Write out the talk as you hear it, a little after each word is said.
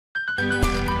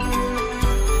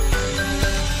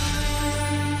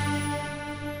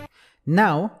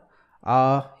Now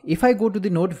if I go to the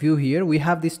node view here, we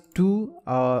have these two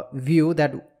view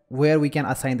that where we can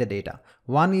assign the data.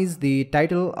 One is the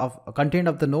title of content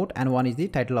of the node and one is the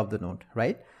title of the node,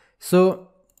 right? So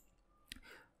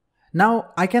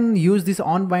now I can use this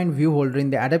onBind view holder in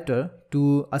the adapter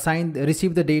to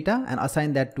receive the data and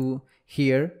assign that to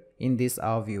here in this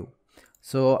view.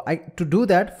 So to do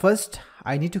that, first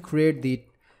I need to create the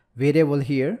variable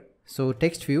here. So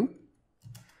text view,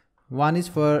 one is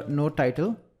for node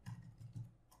title,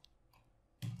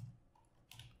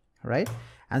 right?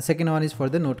 And second one is for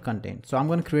the node content. So I'm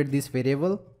going to create this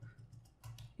variable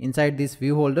inside this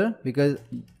view holder, because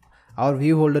our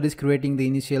view holder is creating the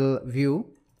initial view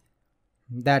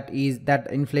that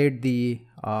inflate the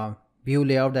view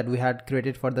layout that we had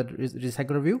created for the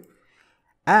RecyclerView.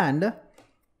 And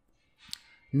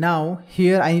now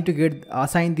here I need to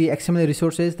assign the XML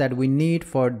resources that we need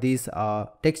for these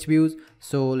text views.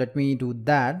 So let me do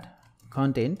that,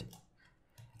 content.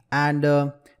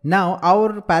 And now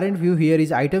our parent view here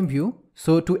is item view.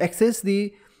 So to access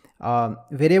the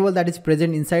variable that is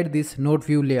present inside this node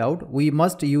view layout, we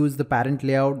must use the parent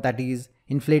layout that is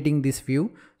inflating this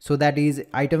view. So that is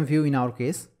item view in our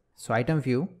case. So item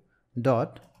view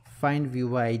dot find view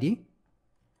by ID,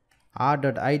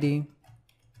 r.id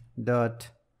dot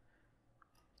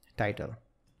title,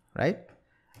 right?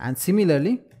 And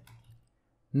similarly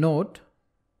node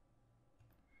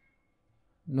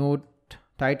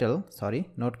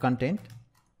content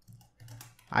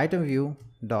item view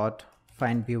dot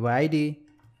find view by ID,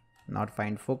 not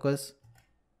find focus,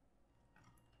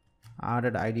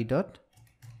 r.id dot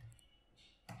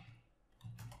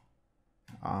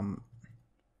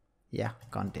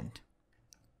content.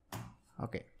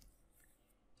 Okay,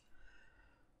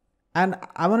 and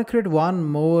I want to create one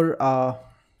more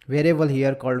variable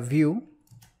here called view.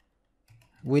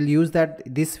 We'll use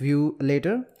this view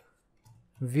later.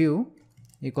 View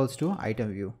equals to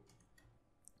item view.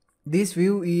 This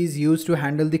view is used to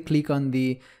handle the click on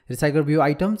the RecyclerView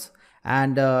items.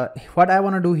 And what I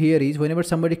want to do here is whenever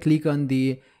somebody click on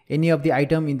any of the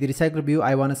item in the RecyclerView,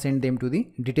 I want to send them to the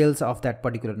details of that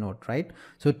particular node, right?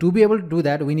 So to be able to do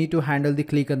that, we need to handle the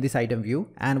click on this item view,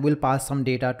 and we'll pass some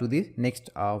data to the next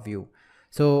view.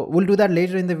 So we'll do that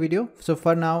later in the video. So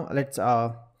for now, let's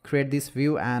create this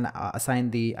view and assign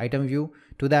the item view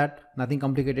to that. Nothing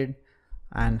complicated,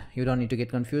 and you don't need to get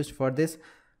confused for this.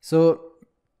 So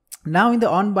now in the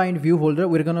onBind view holder,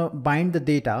 we're going to bind the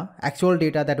data, actual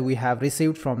data that we have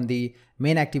received from the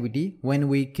main activity when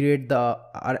we create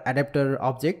our adapter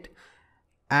object,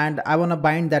 and I want to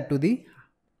bind that to the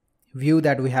view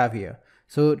that we have here.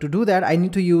 So to do that, I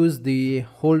need to use the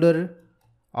holder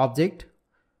object.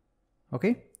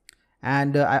 Okay,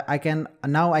 and I can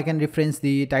reference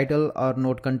the title or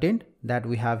node content that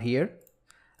we have here.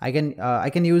 I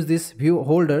can use this view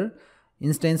holder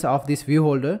instance of this view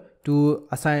holder to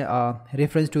assign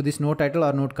reference to this node title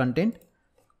or node content.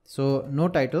 So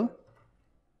node title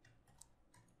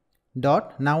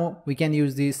dot, now we can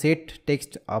use the set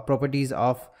text properties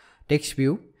of text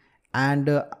view, and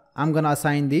I'm gonna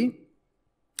assign the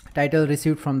title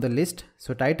received from the list.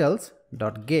 So titles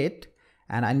dot get,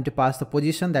 and I need to pass the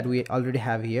position that we already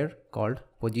have here called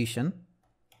position,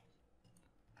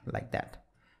 like that.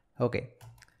 Okay,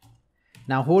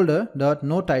 now holder dot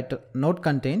node title node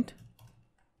content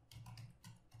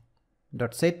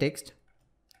dot set text,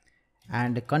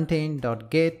 and content dot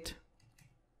get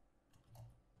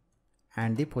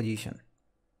and the position,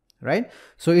 right?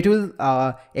 So it will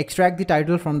extract the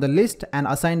title from the list and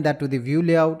assign that to the view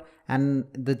layout, and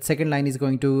the second line is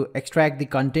going to extract the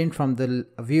content from the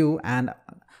view and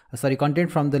content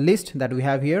from the list that we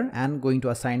have here, and going to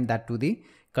assign that to the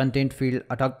content field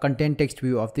content text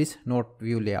view of this node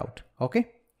view layout.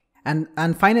 Okay,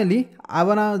 and finally I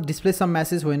wanna display some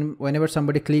message whenever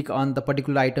somebody click on the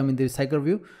particular item in the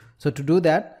RecyclerView. So to do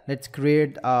that, let's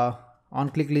create a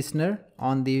on-click listener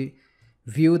on the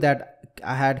view that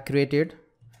I had created.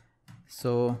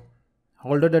 So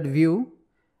holder.view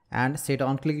and set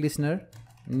on-click listener,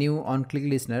 new on-click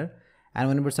listener, and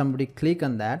whenever somebody click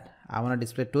on that, I want to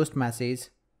display toast message.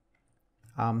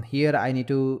 Here I need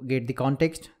to get the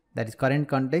context, that is current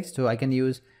context, so I can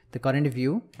use the current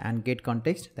view and get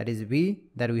context, that is v,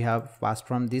 that we have passed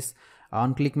from this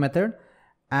on-click method.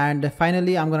 And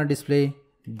finally I'm going to display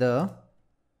the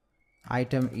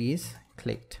item is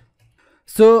clicked.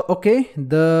 So okay,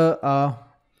 the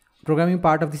programming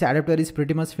part of this adapter is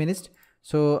pretty much finished.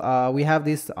 So we have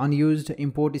this unused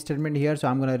import statement here, so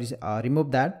I'm going to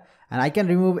remove that, and I can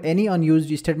remove any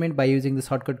unused statement by using the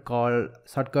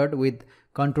shortcut with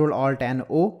Control Alt and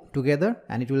O together,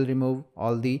 and it will remove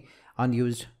all the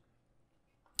unused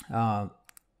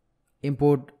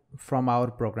import from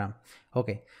our program.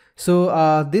 Okay,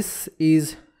 so this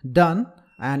is done,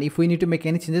 and if we need to make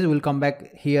any changes, we'll come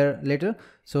back here later.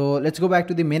 So let's go back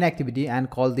to the main activity and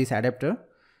call this adapter.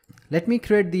 Let me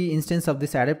create the instance of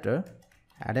this adapter,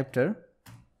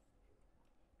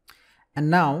 and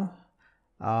now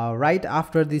right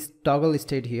after this toggle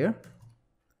state here,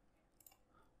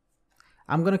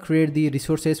 I'm going to create the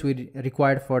resources we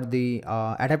required for the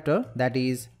adapter, that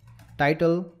is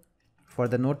title for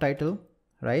the node title,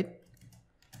 right,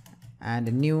 and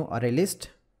a new array list.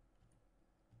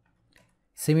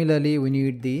 Similarly, we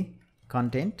need the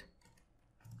content.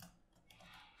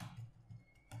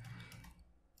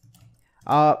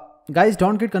 Guys,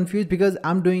 don't get confused, because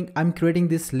I'm creating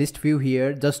this list view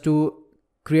here just to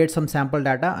create some sample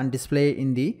data and display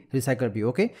in the RecyclerView.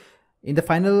 Okay, in the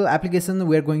final application,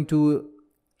 we're going to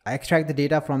extract the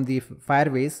data from the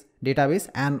Firebase database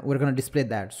and we're going to display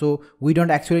that. So we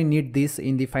don't actually need this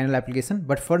in the final application,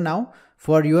 but for now,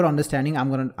 for your understanding,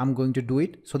 I'm going to do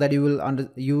it so that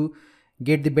you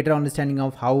get the better understanding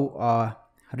of how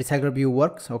RecyclerView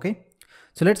works. Okay,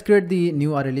 so let's create the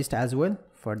new array list as well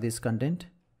for this content.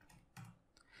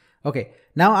 Okay,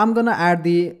 now I'm gonna add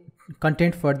the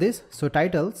content for this. So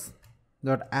titles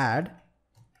dot add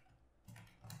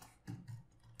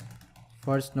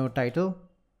first node title,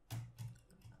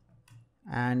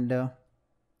 and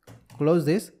close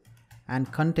this,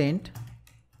 and content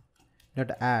dot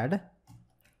add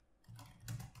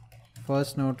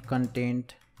first node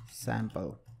content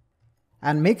sample,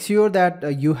 and make sure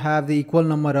that you have the equal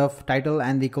number of title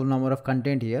and the equal number of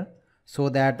content here, so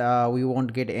that we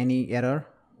won't get any error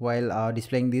while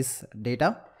displaying this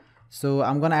data. So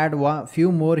I'm gonna add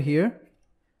few more here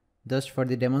just for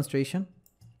the demonstration.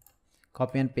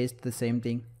 Copy and paste the same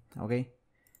thing. Okay,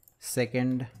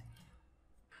 second.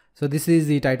 So this is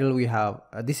the title we have.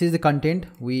 This is the content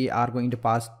we are going to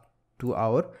pass to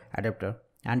our adapter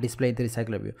and display the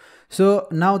RecyclerView. So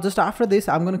now just after this,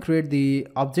 I'm going to create the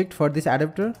object for this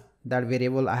adapter, that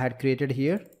variable I had created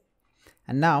here.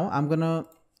 And now I'm going to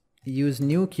use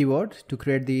new keyword to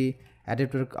create the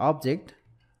adapter object,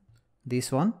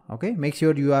 this one. Okay, make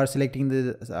sure you are selecting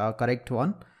the correct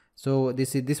one. So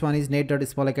this one is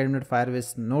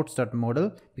net.smallacademy.firebase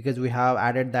notes.model, because we have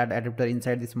added that adapter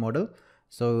inside this model.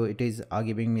 So it is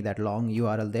giving me that long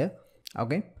URL there.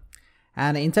 Okay,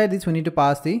 and inside this we need to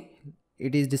pass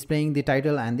it is displaying the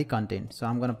title and the content. So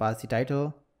I'm going to pass the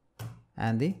title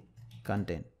and the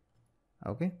content.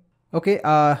 Okay,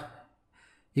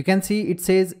 you can see it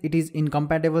says it is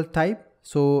incompatible type.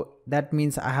 So that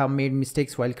means I have made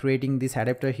mistakes while creating this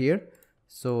adapter here.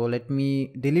 So let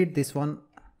me delete this one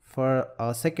for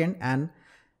a second, and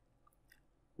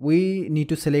we need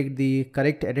to select the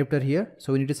correct adapter here.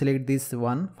 So we need to select this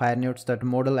one,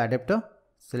 firenotes.model adapter,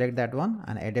 select that one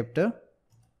and adapter.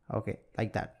 Okay,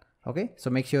 like that. Okay, so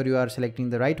make sure you are selecting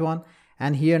the right one.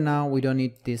 And here now we don't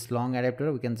need this long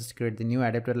adapter. We can just create the new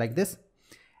adapter like this,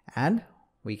 and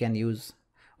we can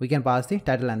pass the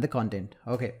title and the content.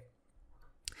 Okay,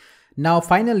 now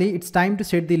finally it's time to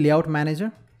set the layout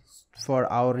manager for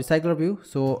our RecyclerView.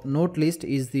 So note list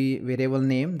is the variable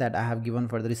name that I have given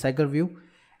for the RecyclerView,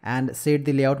 and set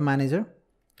the layout manager,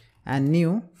 and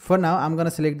new. For now I'm going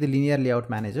to select the linear layout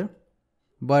manager,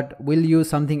 but we'll use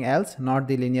something else, not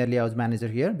the linear layout manager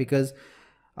here, because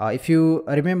if you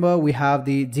remember, we have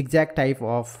the zigzag type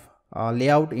of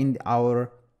layout in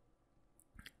our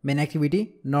main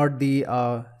activity, not the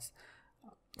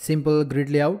simple grid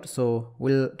layout. So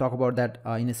we'll talk about that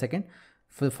in a second.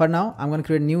 For now, I'm going to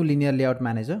create a new linear layout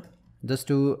manager just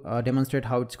to demonstrate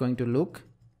how it's going to look.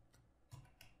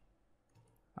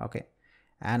 Okay,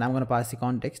 and I'm going to pass the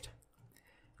context.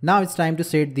 Now it's time to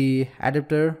set the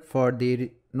adapter for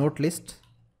the note list.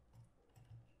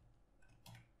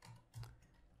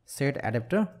 Set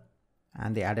adapter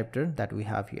and the adapter that we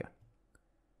have here.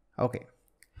 Okay,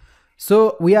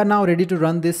 so we are now ready to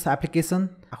run this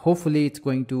application. Hopefully it's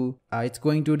going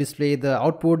to display the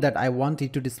output that I want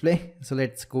it to display. So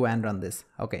let's go and run this.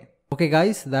 Okay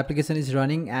guys, the application is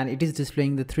running and it is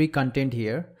displaying the 3 content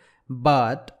here,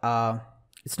 but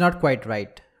it's not quite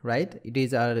right? It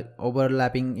is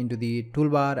overlapping into the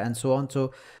toolbar and so on.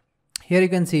 So here you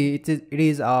can see it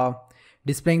is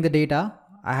displaying the data.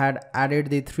 I had added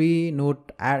the 3 node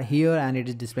here, and it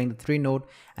is displaying the 3 node,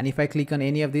 and if I click on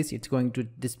any of this, it's going to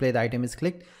display the item is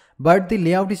clicked, but the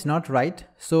layout is not right.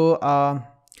 So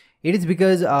it is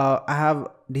because I have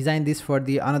designed this for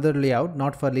the another layout,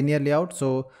 not for linear layout.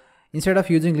 So instead of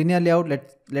using linear layout,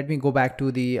 let me go back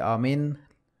to the main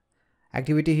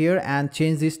activity here and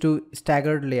change this to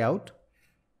staggered layout.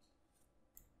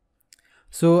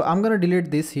 So I'm gonna delete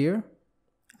this here,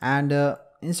 and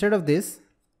instead of this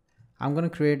I'm gonna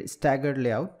create staggered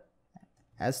layout,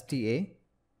 STA,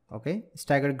 okay,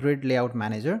 staggered grid layout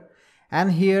manager.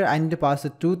 And here I need to pass the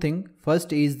two things.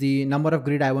 First is the number of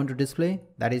grid I want to display,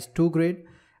 that is 2 grid,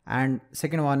 and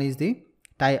second one is the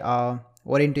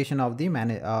orientation of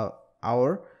the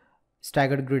our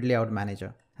staggered grid layout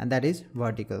manager, and that is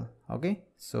vertical. Okay,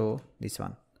 so this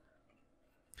one.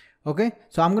 Okay,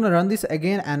 so I'm going to run this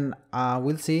again, and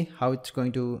we'll see how it's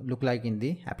going to look like in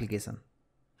the application.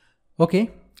 Okay,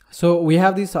 so we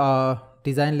have this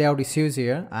design layout issues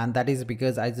here, and that is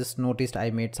because I just noticed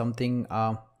I made something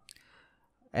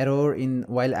error in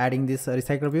while adding this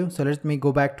RecyclerView. So let me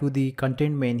go back to the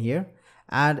content main here,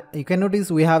 and you can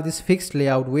notice we have this fixed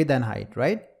layout width and height,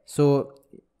 right? So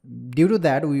due to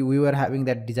that we were having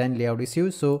that design layout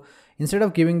issue. So instead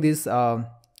of giving this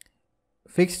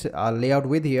fixed layout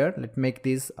width here, let's make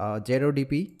this 0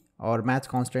 dp or match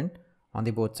constant on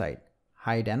the both side,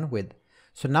 height and width.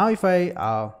 So now if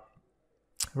I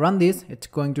run this, it's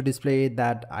going to display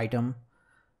that item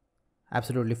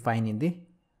absolutely fine in the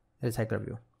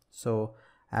RecyclerView. So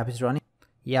app is running.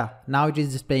 Yeah, now it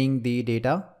is displaying the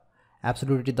data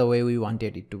absolutely the way we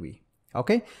wanted it to be.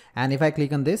 Okay, and if I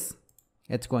click on this,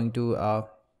 it's going to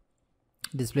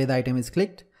display the item is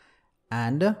clicked.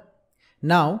 And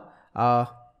now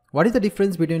what is the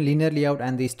difference between linear layout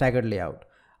and the staggered layout?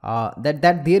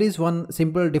 That there is one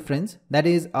simple difference, that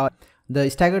is the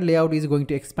staggered layout is going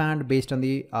to expand based on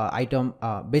the item,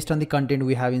 based on the content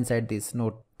we have inside this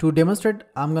node. To demonstrate,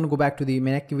 I'm going to go back to the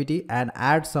main activity and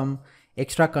add some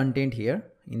extra content here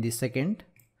in the second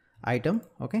item.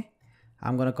 Okay,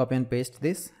 I'm going to copy and paste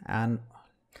this and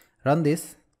run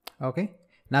this. Okay,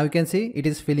 now you can see it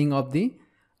is filling up the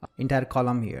entire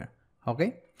column here.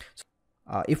 Okay, so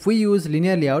if we use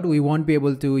linear layout, we won't be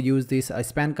able to use this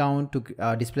span count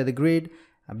to display the grid,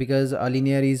 because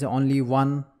linear is only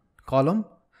one column.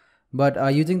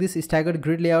 But using this staggered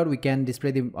grid layout, we can display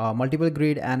the multiple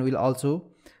grid, and we'll also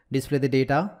display the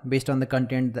data based on the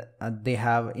content that they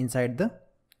have inside the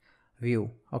view.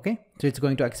 Okay, so it's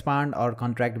going to expand or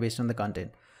contract based on the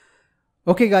content.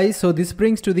 Okay guys, so this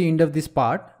brings to the end of this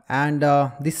part, and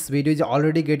this video is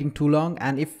already getting too long.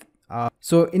 And if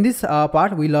so in this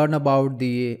part we learn about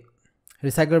the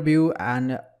RecyclerView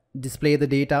and display the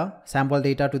data, sample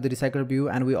data to the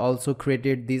RecyclerView, and we also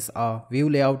created this view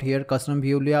layout here, custom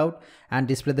view layout, and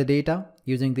display the data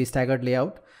using the staggered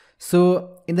layout.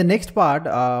 So in the next part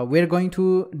we're going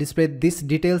to display these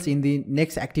details in the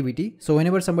next activity. So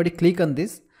whenever somebody click on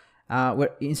this,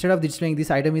 instead of displaying this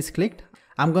item is clicked,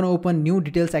 I'm going to open new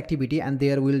details activity, and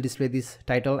there will display this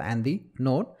title and the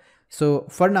node. So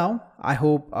for now, I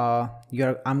hope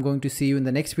I'm going to see you in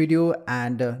the next video,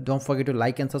 and don't forget to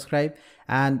like and subscribe.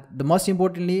 And the most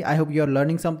importantly, I hope you are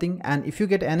learning something. And if you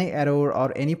get any error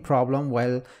or any problem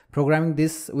while programming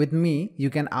this with me, you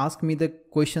can ask me the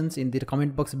questions in the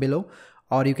comment box below,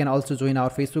 or you can also join our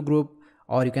Facebook group,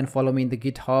 or you can follow me in the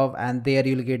GitHub, and there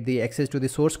you'll get the access to the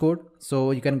source code.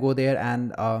 So you can go there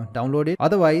and download it.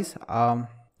 Otherwise,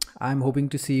 I'm hoping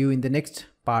to see you in the next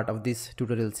part of this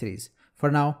tutorial series. For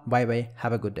now, bye bye,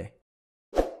 have a good day.